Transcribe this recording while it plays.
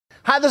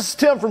Hi, this is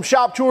Tim from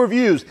Shop Tool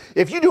Reviews.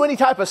 If you do any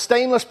type of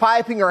stainless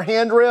piping or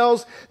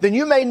handrails, then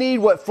you may need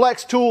what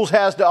Flex Tools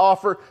has to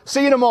offer.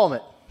 See you in a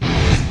moment.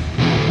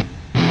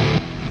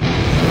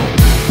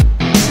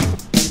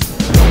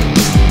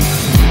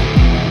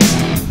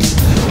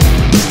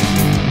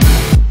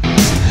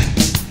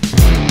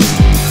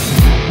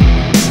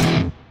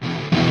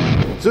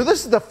 So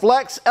this is the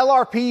FLEX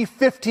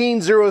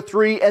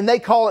LRP1503, and they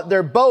call it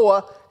their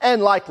BOA,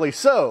 and likely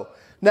so.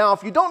 Now,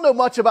 if you don't know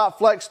much about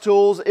Flex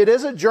Tools, it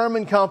is a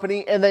German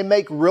company, and they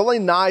make really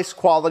nice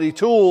quality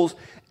tools,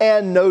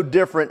 and no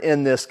different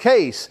in this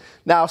case.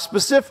 Now,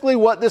 specifically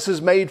what this is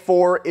made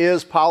for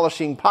is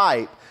polishing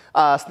pipe.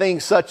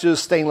 Things such as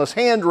stainless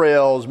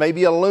handrails,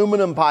 maybe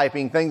aluminum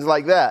piping, things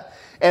like that.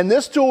 And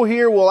this tool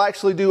here will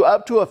actually do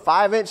up to a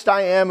 5-inch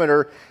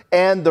diameter,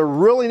 and the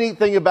really neat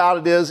thing about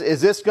it is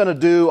it's going to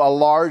do a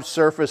large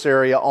surface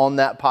area on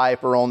that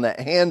pipe or on that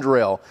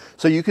handrail.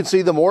 So you can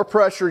see the more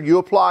pressure you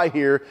apply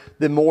here,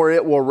 the more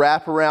it will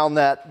wrap around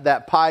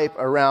that pipe,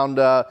 around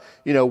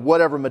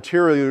whatever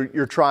material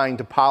you're trying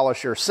to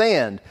polish or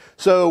sand.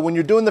 So when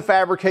you're doing the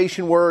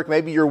fabrication work,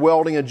 maybe you're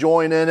welding a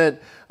joint in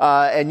it,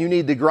 and you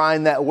need to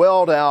grind that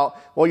weld out,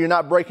 well, you're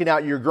not breaking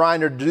out your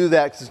grinder to do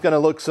that because it's going to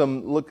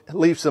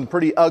leave some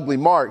pretty ugly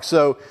marks.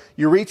 So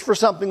you reach for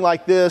something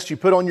like this, you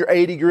put on your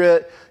 80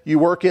 grit, you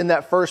work in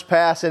that first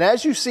pass, and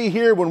as you see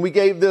here, when we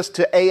gave this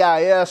to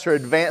AIS, or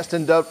Advanced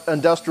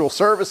Industrial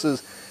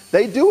Services,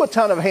 they do a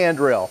ton of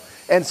handrail.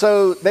 And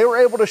so they were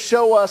able to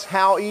show us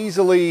how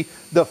easily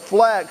the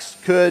Flex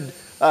could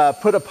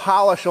put a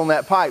polish on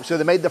that pipe. So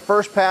they made the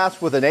first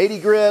pass with an 80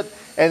 grit,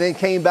 and then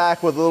came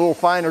back with a little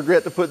finer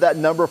grit to put that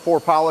number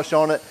 4 polish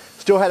on it.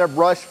 Still had a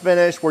brush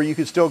finish where you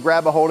could still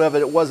grab a hold of it.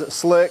 It wasn't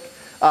slick,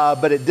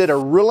 but it did a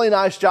really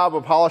nice job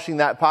of polishing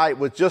that pipe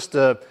with just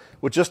a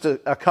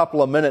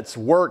couple of minutes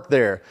work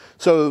there.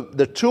 So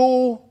the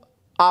tool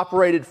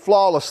operated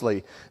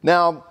flawlessly.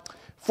 Now,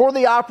 for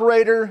the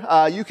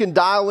operator, you can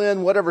dial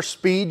in whatever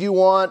speed you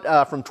want,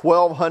 from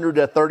 1200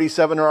 to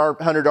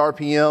 3700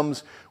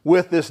 RPMs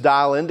with this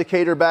dial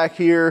indicator back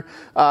here,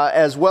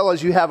 as well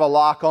as you have a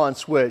lock-on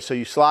switch. So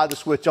you slide the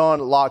switch on,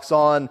 it locks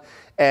on,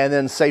 and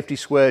then safety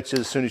switch,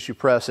 as soon as you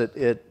press it,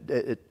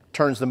 it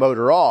turns the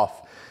motor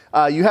off.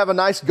 You have a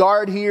nice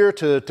guard here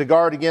to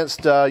guard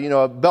against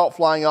a belt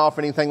flying off,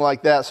 anything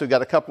like that. So you've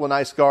got a couple of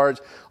nice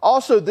guards.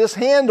 Also, this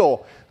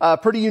handle,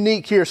 pretty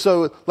unique here.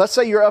 So let's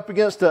say you're up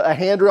against a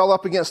handrail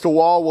up against a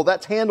wall. Well,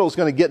 that handle is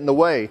going to get in the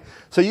way.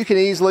 So you can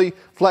easily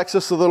flex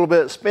this a little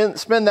bit,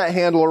 spin that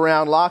handle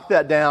around, lock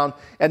that down,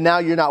 and now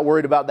you're not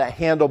worried about that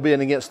handle being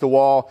against the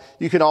wall.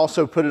 You can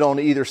also put it on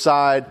either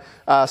side.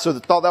 So I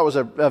thought that was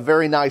a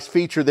very nice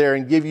feature there,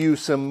 and give you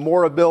some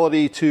more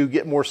ability to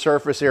get more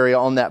surface area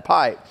on that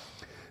pipe.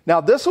 Now,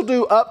 this will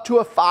do up to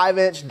a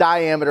 5-inch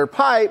diameter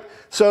pipe,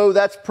 so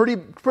that's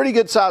pretty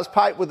good sized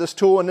pipe with this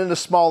tool, and then as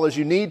small as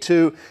you need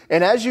to.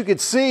 And as you can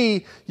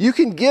see, you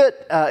can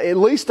get at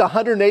least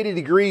 180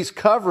 degrees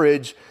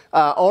coverage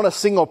on a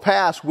single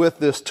pass with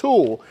this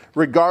tool,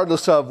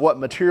 regardless of what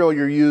material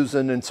you're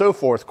using and so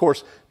forth. Of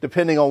course,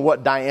 depending on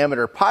what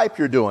diameter pipe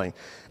you're doing.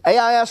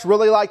 AIS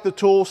really liked the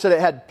tool, said it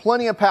had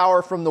plenty of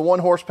power from the 1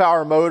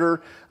 horsepower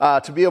motor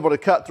to be able to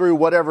cut through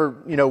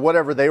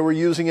whatever they were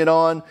using it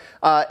on.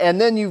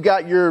 And then you've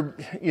got your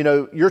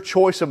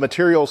choice of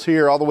materials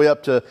here, all the way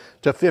up to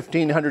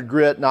 1500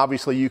 grit, and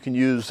obviously you can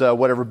use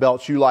whatever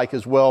belts you like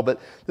as well,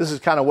 but this is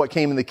kind of what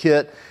came in the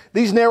kit.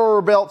 These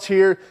narrower belts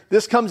here,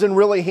 this comes in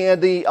really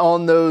handy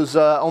on those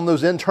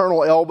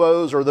internal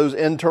elbows or those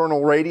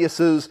internal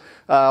radiuses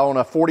on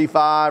a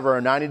 45 or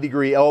a 90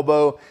 degree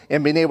elbow,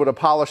 and being able to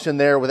polish in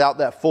there without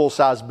that full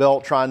size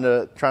belt trying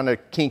to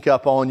kink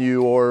up on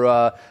you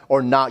or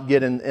not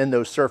get in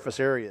those surface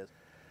areas.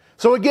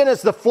 So again,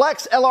 it's the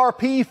FLEX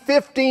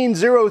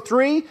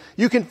LRP1503.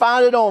 You can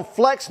find it on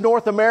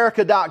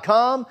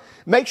flexnorthamerica.com.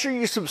 Make sure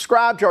you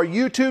subscribe to our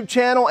YouTube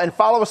channel and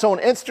follow us on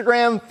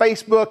Instagram,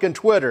 Facebook, and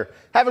Twitter.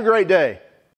 Have a great day.